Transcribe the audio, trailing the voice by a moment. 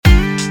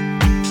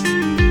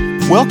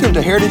Welcome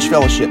to Heritage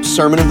Fellowship's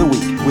Sermon of the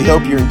Week. We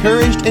hope you're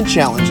encouraged and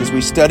challenged as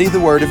we study the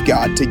Word of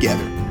God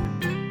together.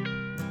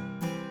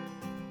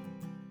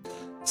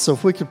 So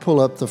if we could pull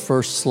up the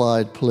first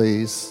slide,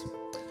 please.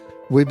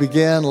 We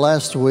began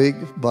last week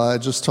by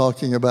just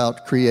talking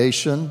about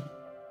creation.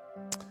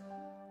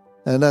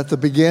 And at the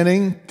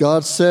beginning,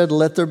 God said,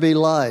 "Let there be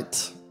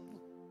light."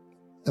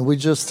 And we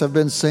just have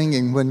been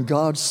singing, when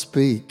God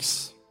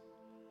speaks,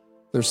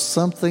 there's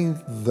something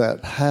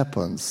that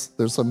happens.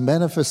 There's a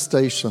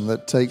manifestation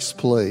that takes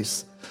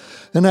place.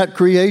 And at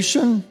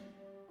creation,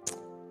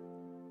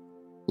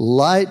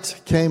 light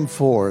came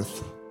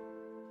forth,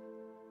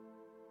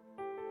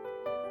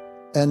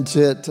 and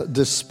it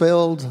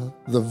dispelled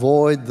the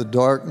void, the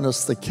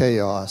darkness, the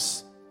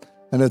chaos.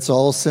 And it's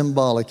all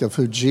symbolic of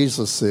who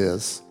Jesus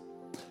is.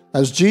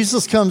 As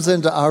Jesus comes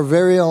into our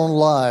very own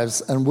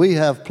lives, and we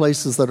have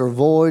places that are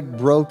void,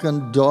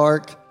 broken,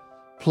 dark,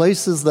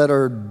 places that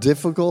are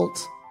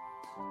difficult,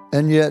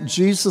 and yet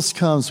Jesus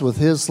comes with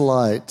his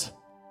light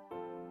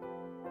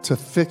to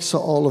fix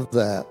all of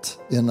that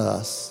in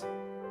us.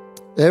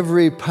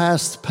 Every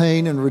past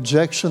pain and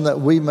rejection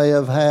that we may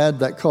have had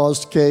that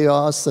caused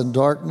chaos and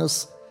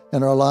darkness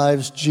in our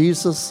lives,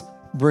 Jesus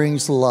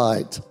brings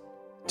light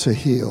to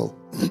heal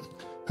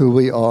who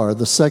we are.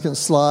 The second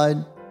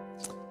slide.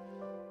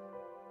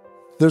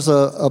 There's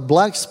a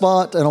black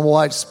spot and a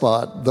white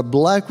spot. The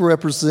black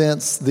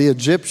represents the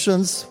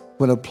Egyptians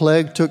when a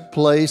plague took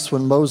place,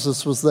 when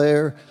Moses was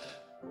there,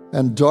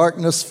 and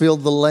darkness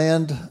filled the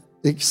land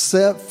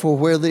except for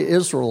where the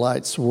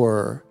Israelites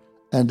were,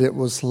 and it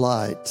was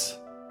light.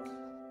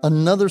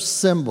 Another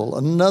symbol,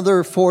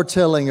 another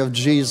foretelling of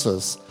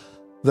Jesus,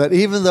 that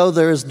even though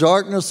there is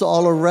darkness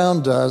all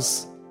around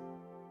us,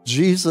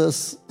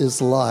 Jesus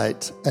is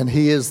light, and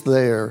he is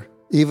there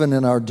even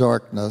in our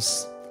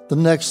darkness. The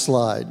next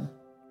slide.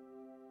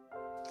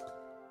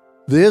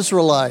 The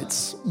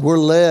Israelites were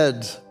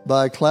led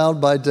by a cloud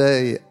by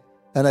day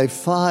and a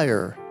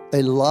fire,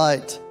 a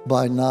light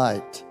by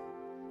night,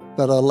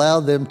 that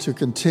allowed them to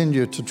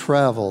continue to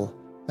travel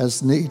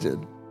as needed.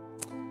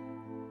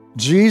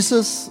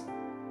 Jesus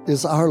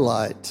is our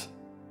light.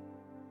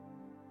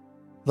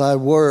 Thy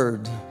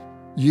word,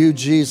 you,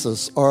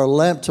 Jesus, are a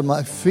lamp to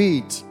my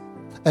feet,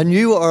 and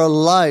you are a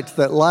light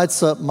that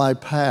lights up my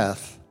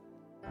path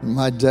and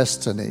my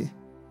destiny.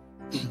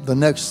 The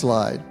next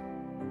slide.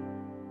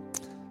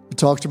 We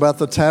talked about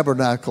the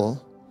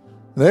tabernacle.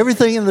 And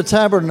everything in the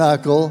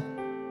tabernacle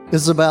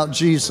is about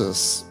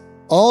Jesus.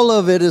 All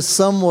of it is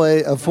some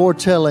way a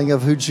foretelling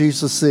of who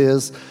Jesus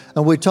is.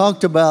 And we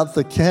talked about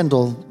the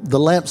candle, the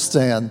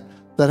lampstand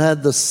that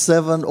had the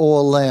 7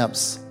 oil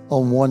lamps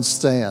on one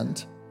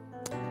stand.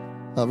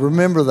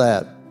 Remember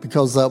that,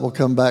 because that will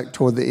come back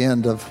toward the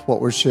end of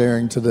what we're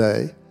sharing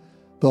today.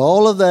 But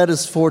all of that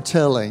is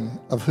foretelling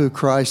of who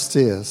Christ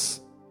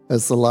is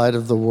as the light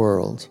of the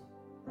world.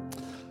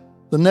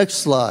 The next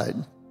slide.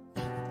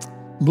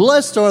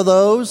 Blessed are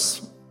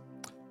those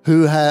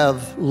who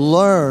have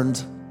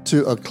learned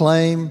to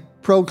acclaim,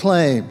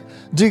 proclaim,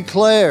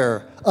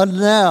 declare,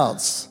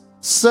 announce,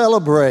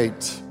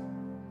 celebrate.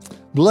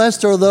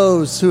 Blessed are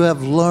those who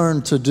have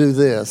learned to do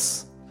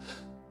this.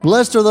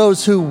 Blessed are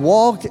those who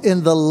walk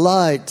in the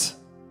light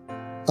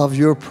of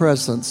your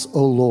presence,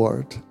 O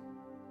Lord.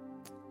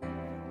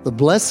 The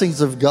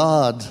blessings of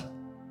God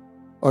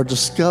are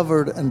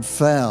discovered and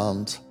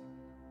found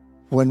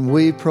when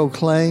we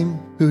proclaim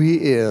who he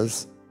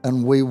is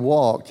and we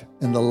walk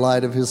in the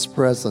light of his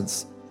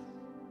presence.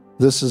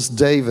 This is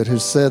David who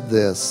said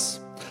this.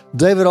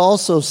 David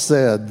also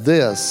said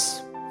this.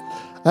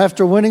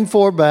 After winning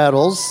 4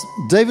 battles,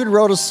 David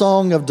wrote a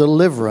song of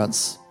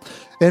deliverance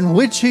in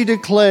which he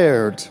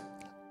declared,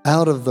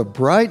 out of the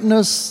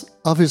brightness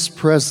of his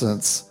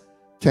presence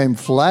came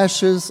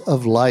flashes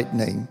of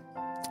lightning.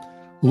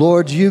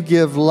 Lord, you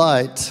give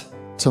light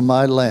to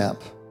my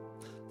lamp.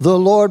 The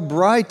Lord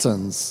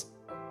brightens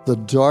the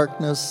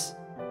darkness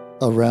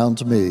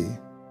around me.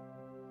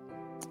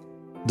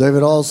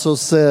 David also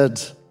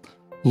said,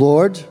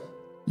 Lord,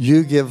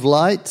 you give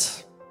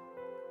light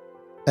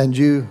and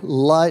you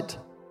light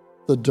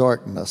the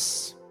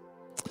darkness.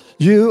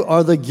 You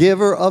are the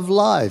giver of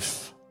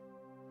life.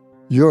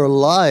 Your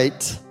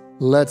light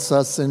lets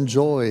us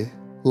enjoy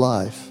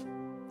life.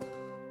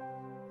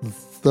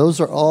 Those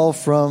are all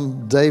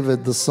from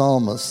David the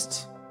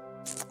psalmist.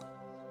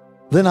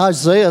 Then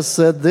Isaiah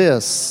said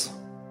this.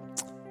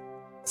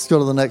 Let's go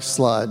to the next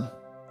slide.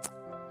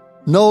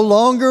 No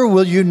longer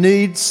will you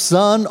need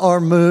sun or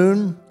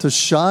moon to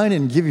shine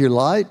and give you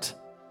light,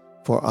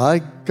 for I,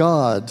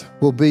 God,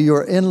 will be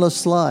your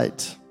endless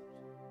light.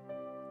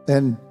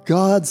 And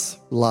God's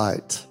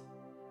light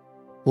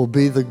will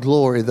be the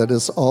glory that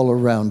is all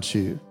around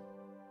you.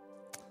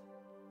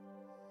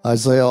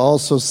 Isaiah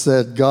also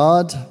said,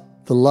 God,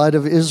 the light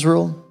of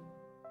Israel,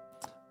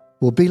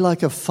 will be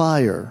like a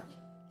fire.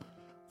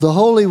 The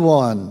Holy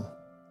One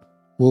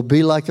will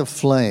be like a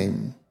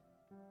flame.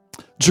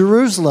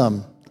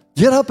 Jerusalem,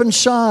 get up and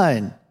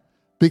shine,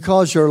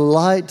 because your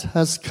light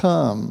has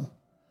come,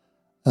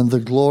 and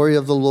the glory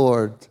of the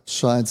Lord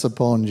shines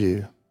upon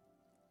you.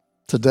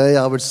 Today,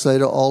 I would say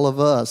to all of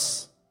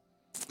us,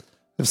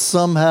 if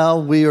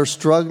somehow we are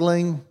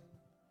struggling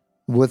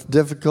with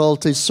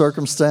difficulty,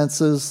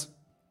 circumstances,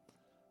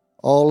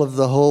 all of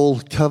the whole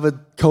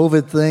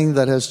COVID thing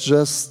that has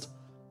just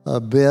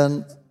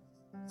been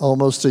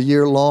almost a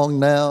year long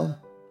now,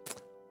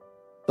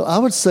 but I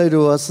would say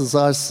to us, as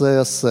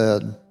Isaiah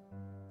said,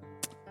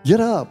 get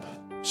up,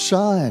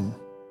 shine,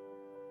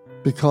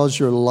 because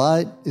your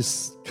light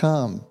is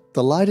come.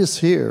 The light is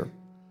here.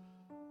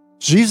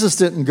 Jesus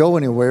didn't go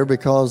anywhere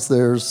because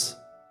there's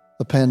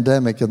a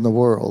pandemic in the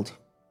world.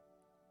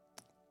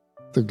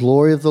 The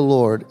glory of the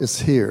Lord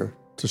is here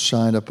to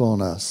shine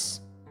upon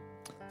us.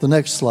 The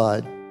next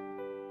slide.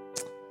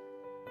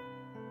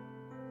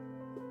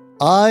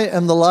 I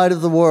am the light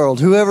of the world.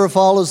 Whoever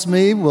follows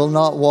me will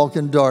not walk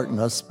in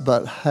darkness,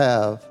 but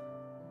have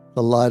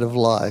the light of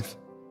life.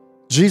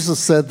 Jesus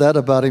said that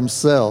about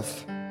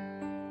himself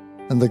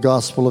in the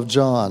Gospel of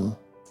John.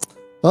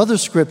 Other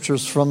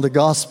scriptures from the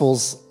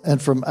Gospels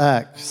and from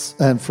Acts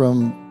and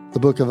from the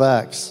book of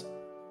Acts.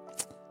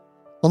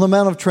 On the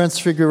Mount of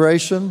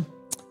Transfiguration,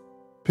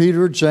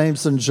 Peter,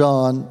 James, and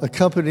John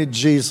accompanied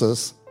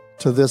Jesus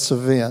to this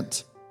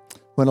event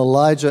when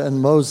Elijah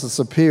and Moses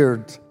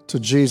appeared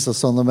to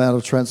Jesus on the Mount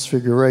of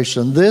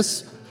Transfiguration.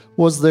 This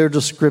was their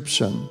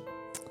description.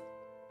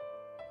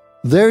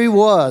 There he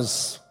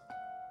was,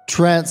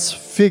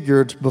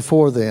 transfigured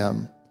before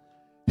them.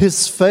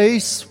 His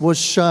face was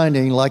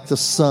shining like the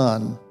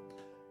sun.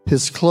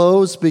 His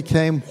clothes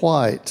became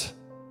white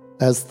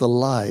as the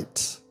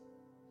light.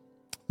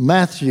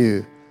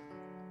 Matthew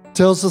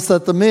tells us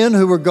that the men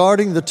who were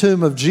guarding the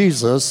tomb of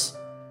Jesus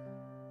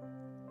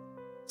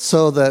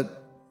so that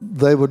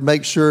they would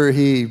make sure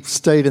he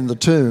stayed in the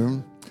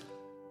tomb,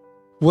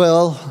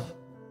 well,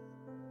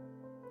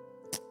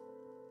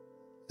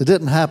 it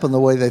didn't happen the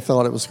way they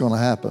thought it was going to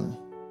happen.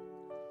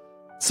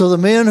 So the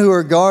men who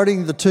are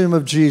guarding the tomb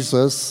of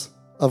Jesus,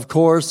 of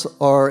course,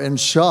 are in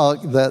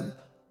shock that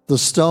the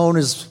stone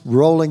is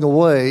rolling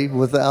away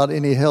without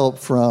any help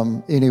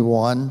from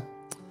anyone.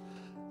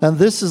 And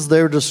this is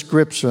their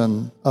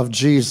description of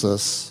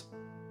Jesus.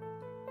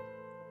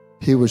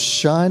 He was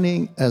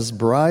shining as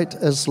bright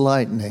as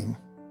lightning.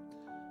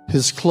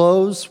 His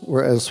clothes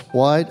were as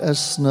white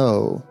as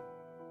snow.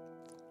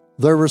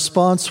 Their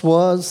response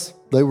was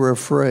they were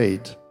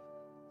afraid,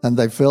 and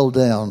they fell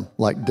down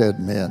like dead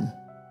men.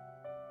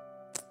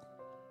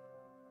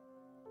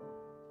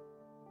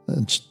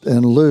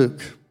 In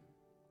Luke,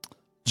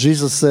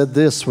 Jesus said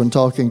this when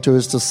talking to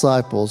his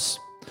disciples,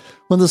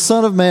 "When the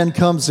Son of Man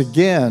comes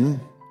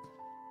again,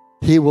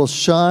 he will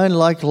shine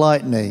like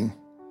lightning,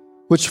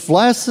 which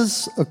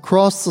flashes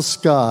across the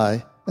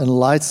sky and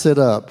lights it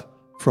up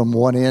from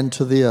one end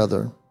to the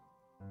other."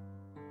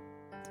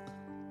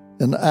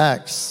 In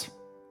Acts,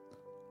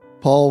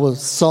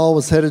 Saul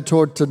was headed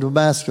toward to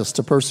Damascus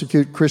to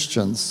persecute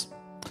Christians.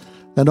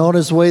 And on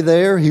his way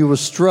there, he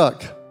was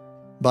struck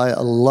by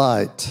a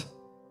light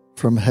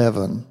from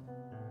heaven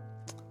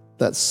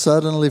that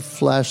suddenly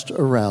flashed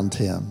around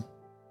him,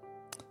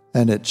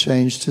 and it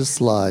changed his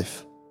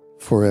life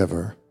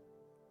forever.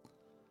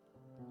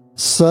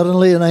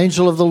 Suddenly an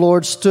angel of the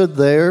Lord stood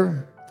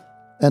there,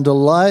 and a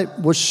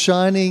light was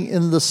shining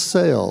in the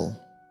cell.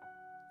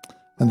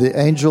 And the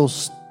angel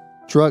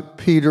struck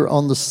Peter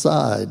on the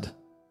side.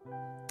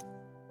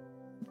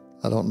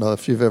 I don't know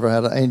if you've ever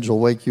had an angel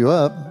wake you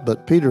up,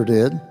 but Peter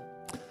did.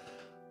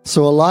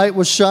 So a light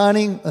was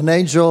shining, an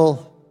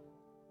angel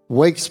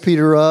wakes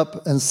Peter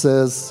up and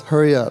says,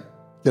 "Hurry up,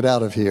 get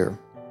out of here."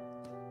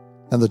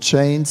 And the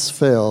chains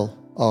fell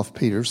off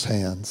Peter's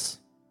hands.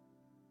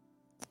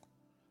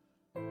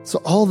 So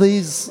all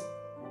these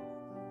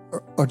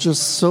are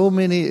just so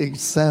many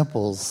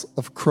examples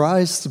of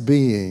Christ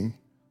being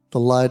the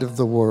light of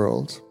the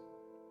world.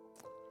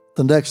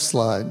 The next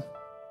slide.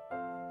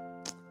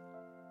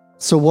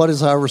 So what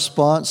is our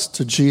response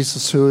to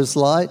Jesus, who is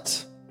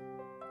light?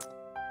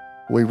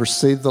 We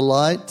receive the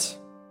light,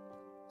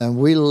 and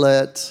we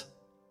let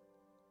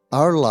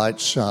our light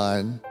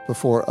shine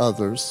before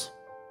others.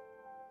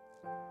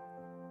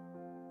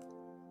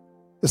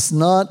 It's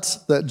not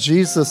that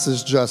Jesus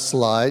is just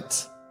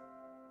light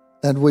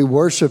and we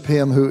worship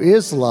him who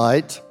is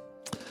light,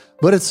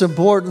 but it's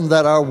important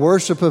that our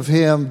worship of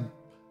him,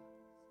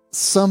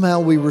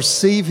 somehow we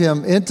receive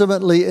him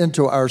intimately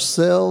into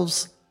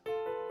ourselves.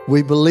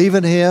 We believe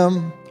in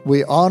him,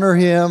 we honor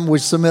him, we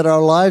submit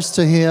our lives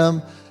to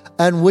him,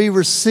 and we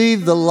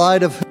receive the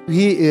light of who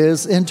he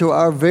is into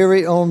our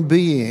very own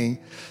being.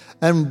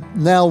 And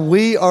now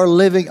we are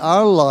living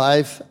our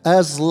life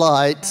as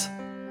light,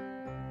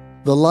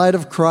 the light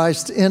of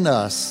Christ in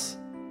us.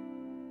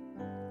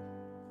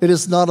 It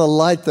is not a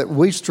light that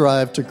we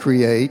strive to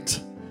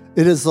create.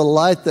 It is a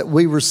light that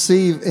we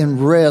receive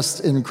and rest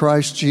in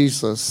Christ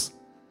Jesus.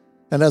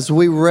 And as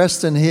we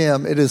rest in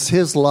him, it is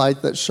his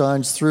light that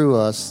shines through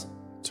us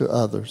to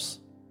others.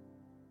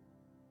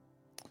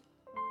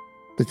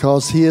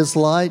 Because he is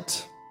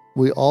light,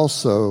 we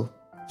also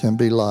can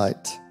be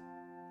light.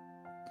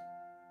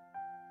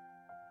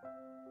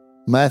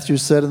 Matthew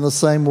said, in the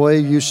same way,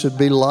 you should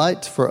be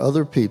light for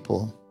other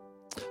people.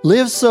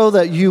 Live so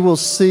that you will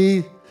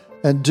see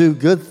and do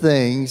good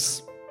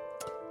things,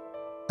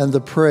 and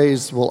the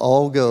praise will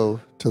all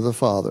go to the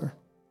Father.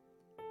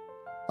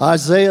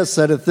 Isaiah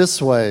said it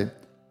this way,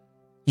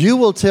 you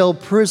will tell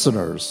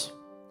prisoners,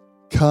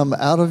 come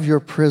out of your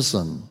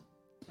prison.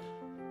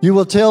 You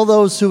will tell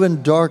those who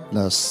in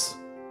darkness,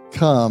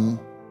 come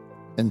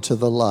into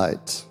the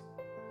light.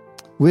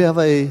 We have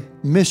a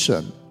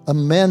mission, a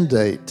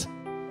mandate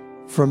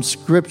from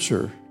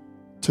Scripture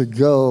to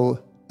go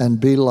and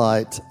be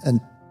light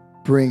and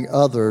bring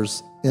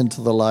others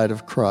into the light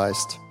of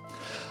Christ.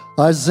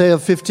 Isaiah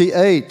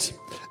 58,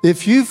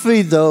 if you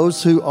feed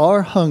those who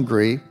are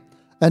hungry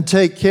and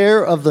take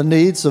care of the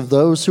needs of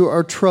those who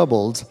are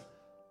troubled,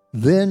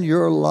 then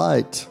your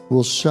light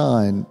will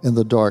shine in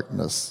the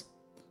darkness,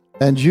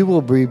 and you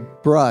will be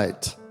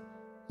bright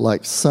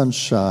like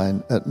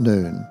sunshine at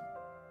noon.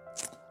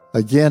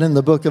 Again, in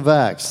the book of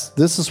Acts,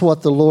 this is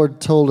what the Lord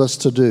told us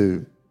to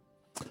do.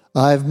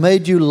 I have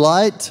made you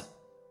light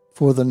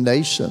for the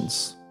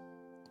nations.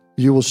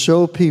 You will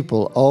show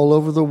people all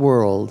over the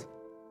world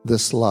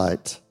this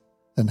light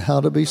and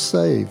how to be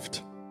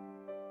saved.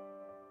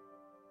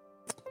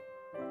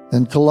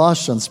 In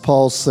Colossians,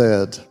 Paul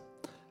said,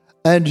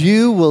 and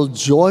you will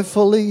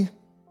joyfully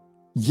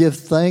give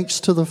thanks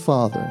to the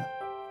Father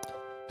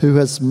who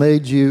has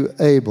made you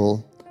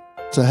able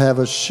to have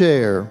a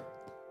share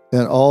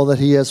in all that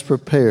he has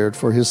prepared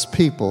for his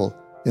people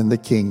in the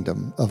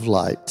kingdom of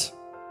light.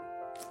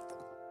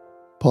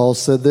 Paul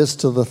said this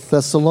to the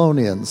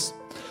Thessalonians,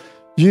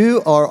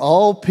 you are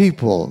all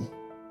people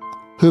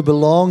who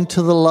belong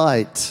to the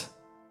light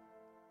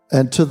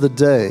and to the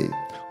day.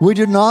 We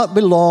do not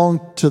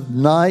belong to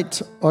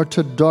night or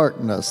to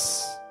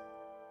darkness.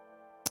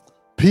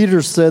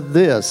 Peter said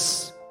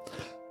this,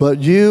 but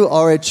you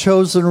are a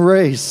chosen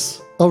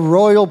race, a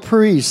royal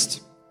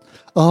priest,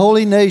 a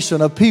holy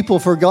nation, a people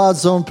for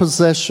God's own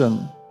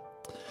possession.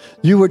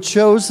 You were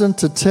chosen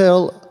to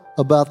tell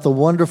about the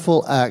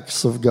wonderful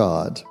acts of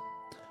God,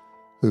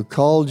 who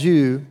called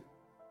you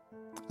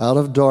out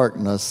of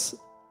darkness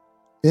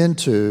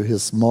into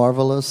his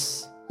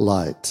marvelous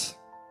light.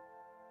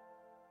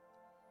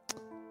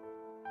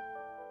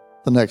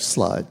 The next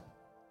slide.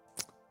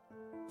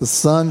 The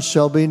sun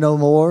shall be no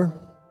more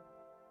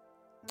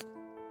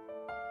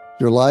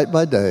your light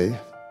by day,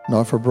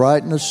 nor for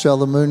brightness shall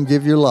the moon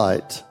give you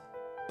light,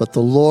 but the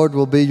Lord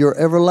will be your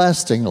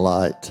everlasting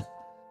light,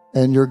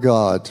 and your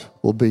God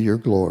will be your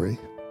glory.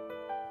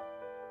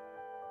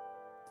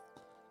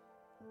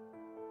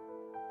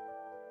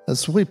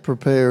 As we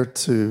prepare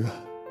to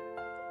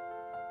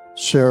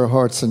share our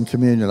hearts in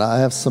communion, I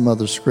have some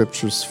other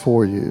scriptures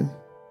for you.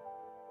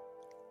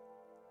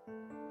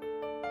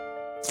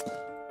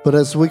 But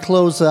as we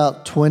close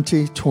out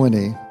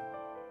 2020,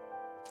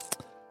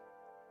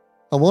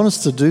 I want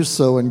us to do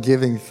so in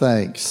giving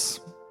thanks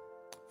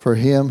for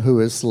him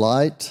who is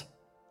light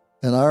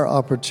and our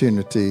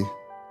opportunity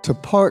to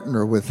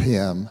partner with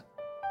him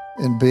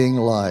in being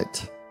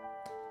light.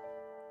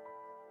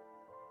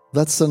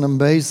 That's an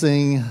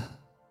amazing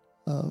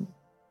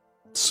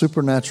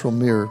supernatural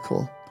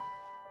miracle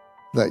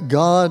that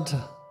God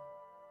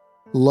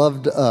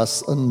loved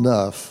us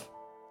enough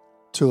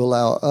to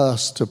allow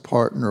us to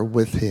partner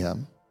with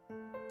him.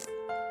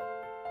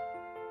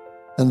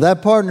 And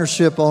that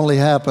partnership only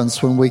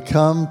happens when we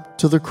come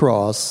to the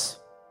cross,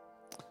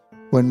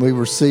 when we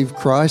receive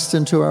Christ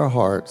into our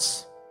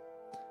hearts.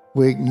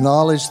 We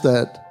acknowledge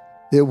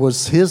that it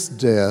was his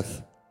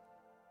death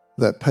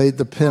that paid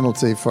the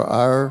penalty for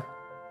our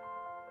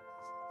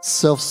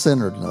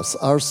self-centeredness,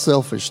 our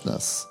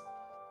selfishness,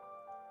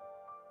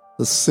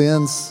 the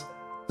sins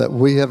that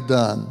we have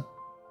done.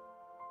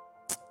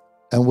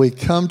 And we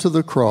come to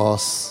the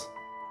cross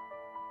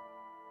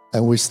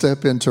and we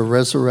step into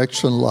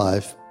resurrection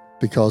life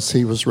because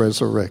he was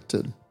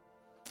resurrected.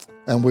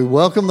 And we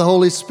welcome the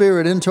Holy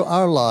Spirit into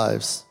our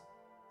lives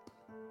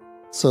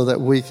so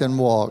that we can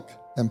walk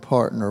and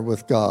partner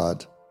with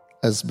God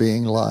as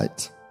being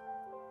light.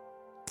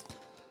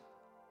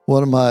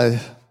 One of my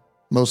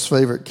most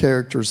favorite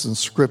characters in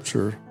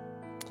Scripture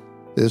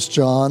is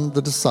John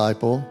the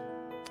disciple,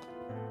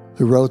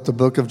 who wrote the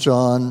book of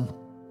John,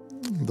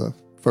 the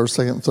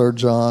 1st, 2nd, 3rd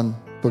John,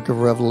 book of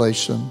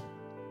Revelation.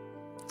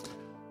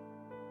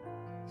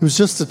 He was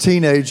just a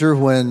teenager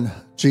when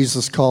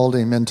Jesus called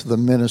him into the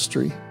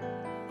ministry,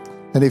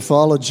 and he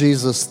followed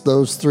Jesus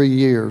those 3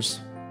 years.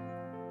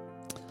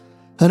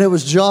 And it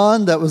was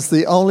John that was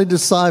the only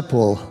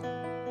disciple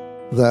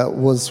that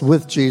was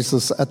with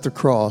Jesus at the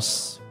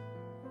cross.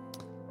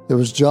 It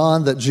was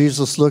John that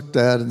Jesus looked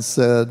at and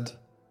said,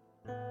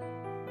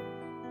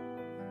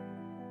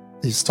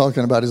 he's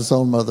talking about his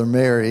own mother,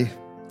 Mary,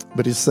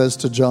 but he says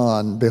to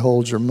John,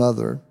 behold your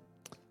mother.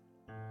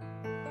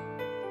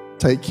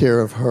 Take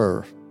care of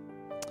her.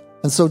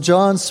 And so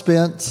John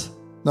spent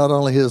not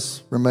only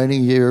his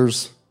remaining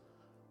years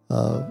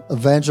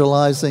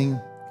evangelizing,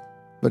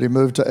 but he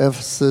moved to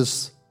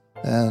Ephesus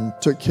and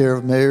took care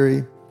of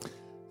Mary.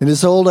 In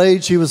his old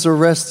age, he was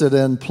arrested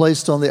and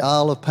placed on the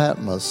Isle of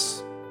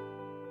Patmos.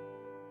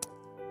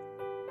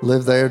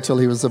 Lived there till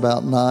he was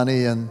about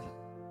 90 and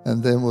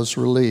and then was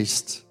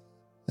released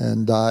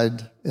and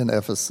died in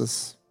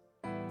Ephesus.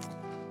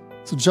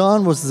 So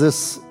John was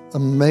this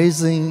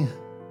amazing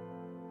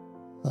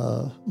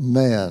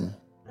man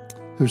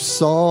who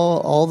saw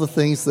all the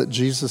things that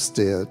Jesus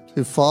did,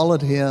 who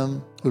followed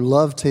him, who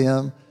loved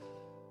him,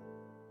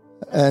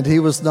 and he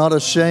was not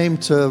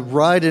ashamed to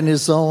write in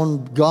his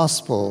own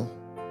gospel,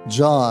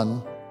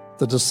 John,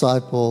 the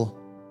disciple,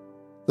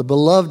 the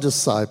beloved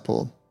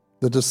disciple,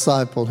 the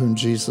disciple whom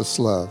Jesus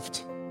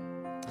loved.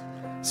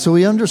 So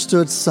he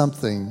understood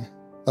something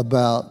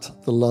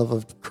about the love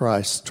of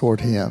Christ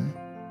toward him.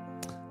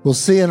 We'll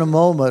see in a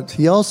moment,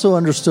 he also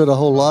understood a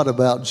whole lot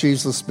about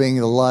Jesus being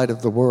the light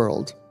of the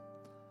world.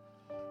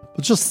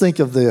 But just think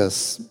of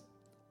this.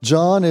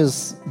 John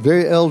is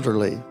very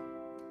elderly.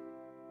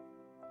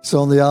 He's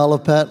on the Isle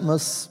of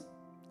Patmos.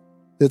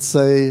 It's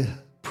a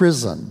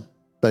prison,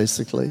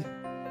 basically.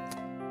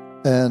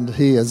 And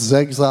he is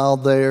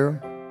exiled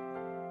there.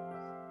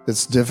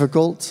 It's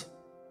difficult.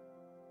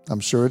 I'm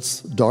sure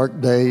it's dark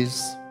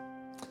days.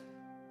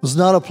 It was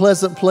not a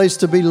pleasant place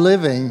to be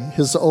living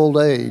his old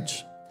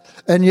age.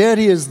 And yet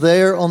he is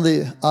there on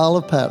the Isle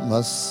of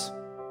Patmos.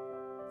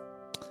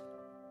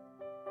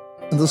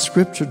 And the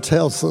scripture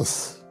tells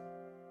us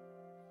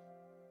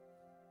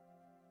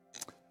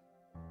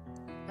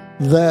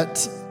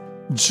that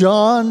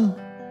John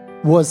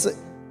was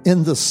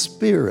in the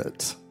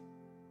Spirit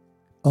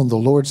on the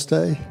Lord's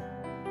day.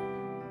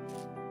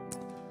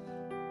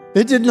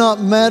 It did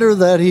not matter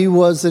that he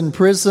was in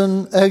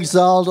prison,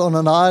 exiled on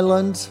an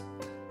island,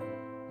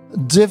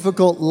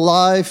 difficult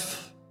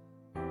life,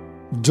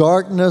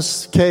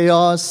 darkness,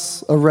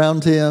 chaos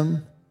around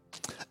him,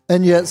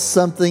 and yet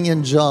something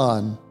in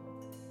John.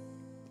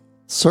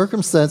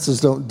 Circumstances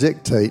don't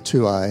dictate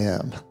who I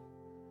am.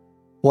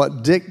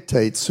 What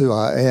dictates who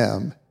I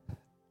am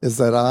is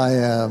that I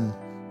am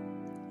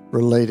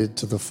related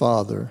to the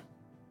Father.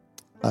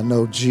 I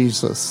know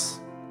Jesus,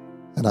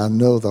 and I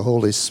know the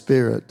Holy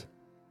Spirit.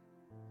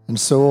 And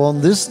so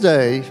on this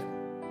day,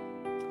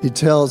 he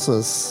tells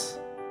us,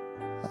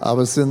 I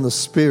was in the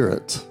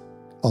Spirit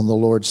on the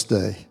Lord's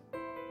day.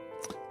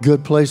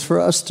 Good place for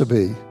us to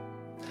be.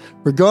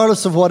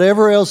 Regardless of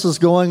whatever else is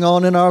going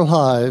on in our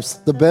lives,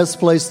 the best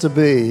place to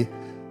be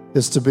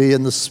is to be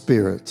in the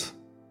Spirit.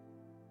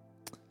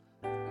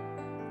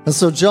 And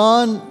so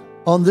John,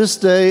 on this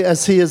day,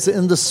 as he is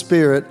in the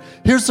Spirit,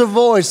 hears a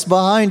voice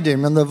behind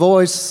him, and the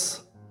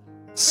voice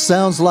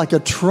sounds like a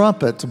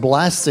trumpet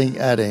blasting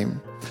at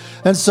him.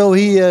 And so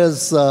he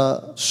is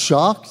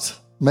shocked,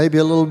 maybe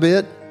a little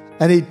bit,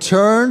 and he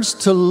turns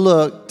to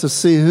look to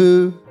see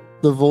who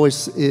the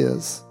voice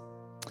is.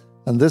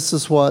 And this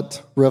is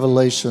what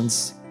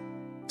Revelations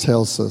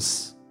tells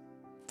us.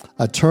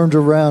 I turned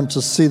around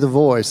to see the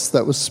voice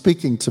that was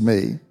speaking to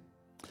me.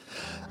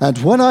 And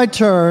when I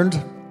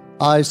turned,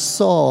 I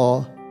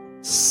saw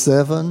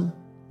 7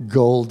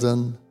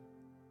 golden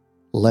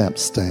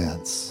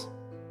lampstands.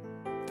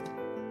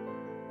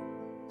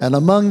 And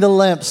among the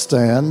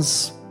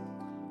lampstands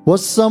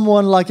was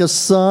someone like a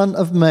son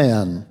of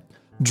man,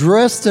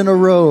 dressed in a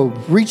robe,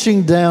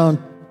 reaching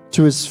down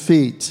to his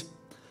feet,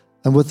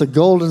 and with a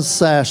golden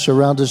sash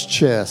around his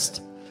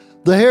chest.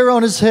 The hair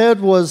on his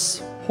head was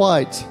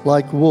white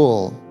like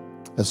wool,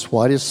 as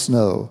white as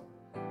snow,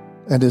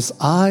 and his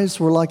eyes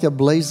were like a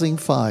blazing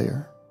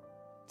fire.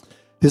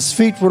 His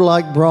feet were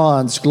like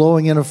bronze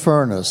glowing in a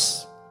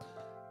furnace.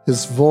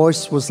 His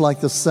voice was like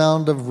the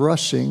sound of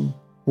rushing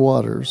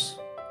waters.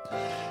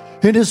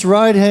 In his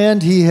right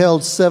hand he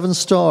held 7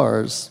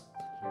 stars,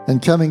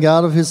 and coming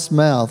out of his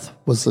mouth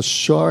was a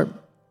sharp,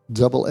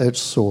 double-edged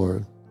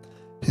sword.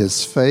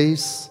 His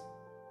face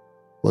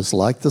was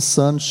like the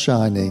sun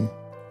shining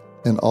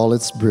in all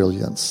its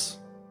brilliance.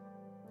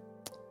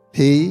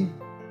 He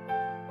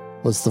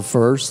was the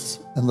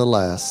first and the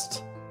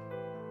last,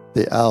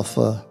 the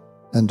Alpha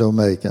and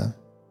Omega.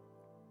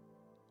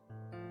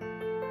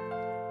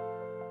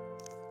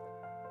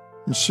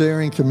 In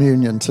sharing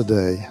communion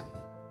today,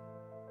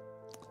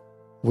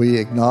 we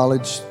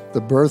acknowledge the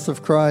birth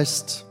of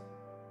Christ,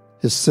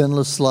 his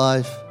sinless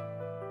life,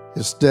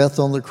 his death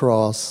on the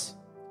cross,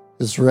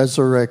 his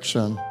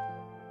resurrection,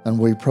 and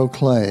we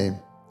proclaim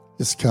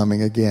his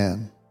coming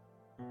again.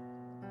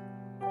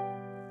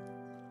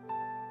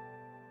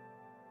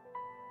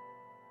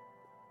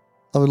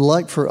 I would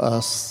like for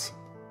us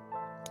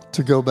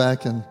to go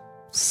back and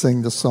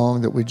sing the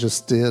song that we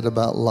just did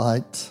about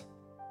light.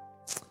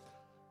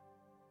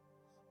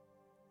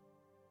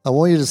 I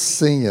want you to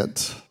sing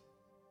it,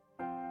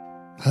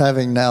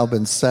 having now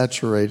been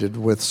saturated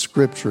with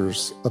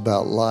scriptures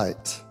about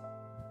light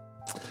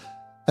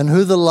and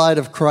who the light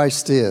of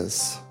Christ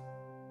is.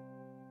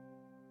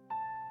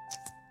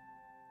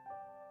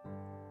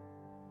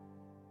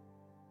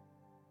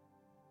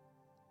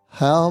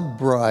 How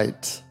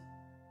bright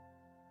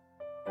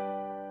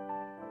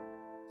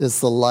is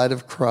the light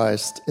of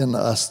Christ in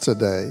us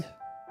today?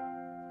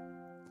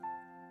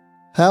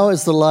 How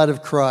is the light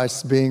of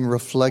Christ being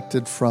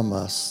reflected from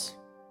us?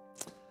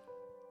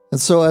 And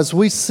so as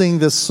we sing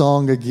this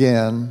song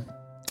again,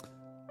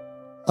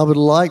 I would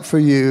like for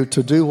you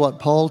to do what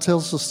Paul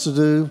tells us to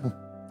do,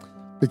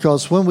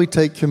 because when we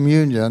take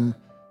communion,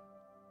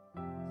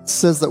 it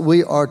says that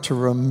we are to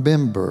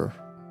remember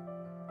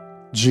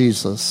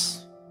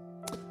Jesus.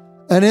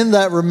 And in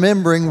that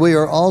remembering, we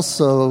are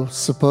also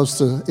supposed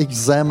to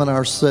examine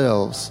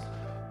ourselves.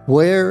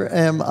 Where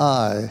am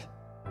I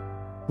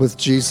with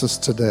Jesus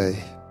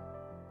today?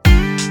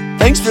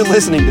 Thanks for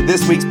listening to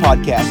this week's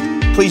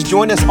podcast. Please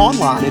join us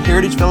online at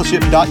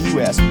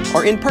heritagefellowship.us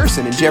or in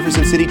person in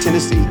Jefferson City,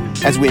 Tennessee,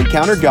 as we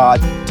encounter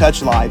God,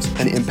 touch lives,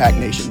 and impact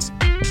nations.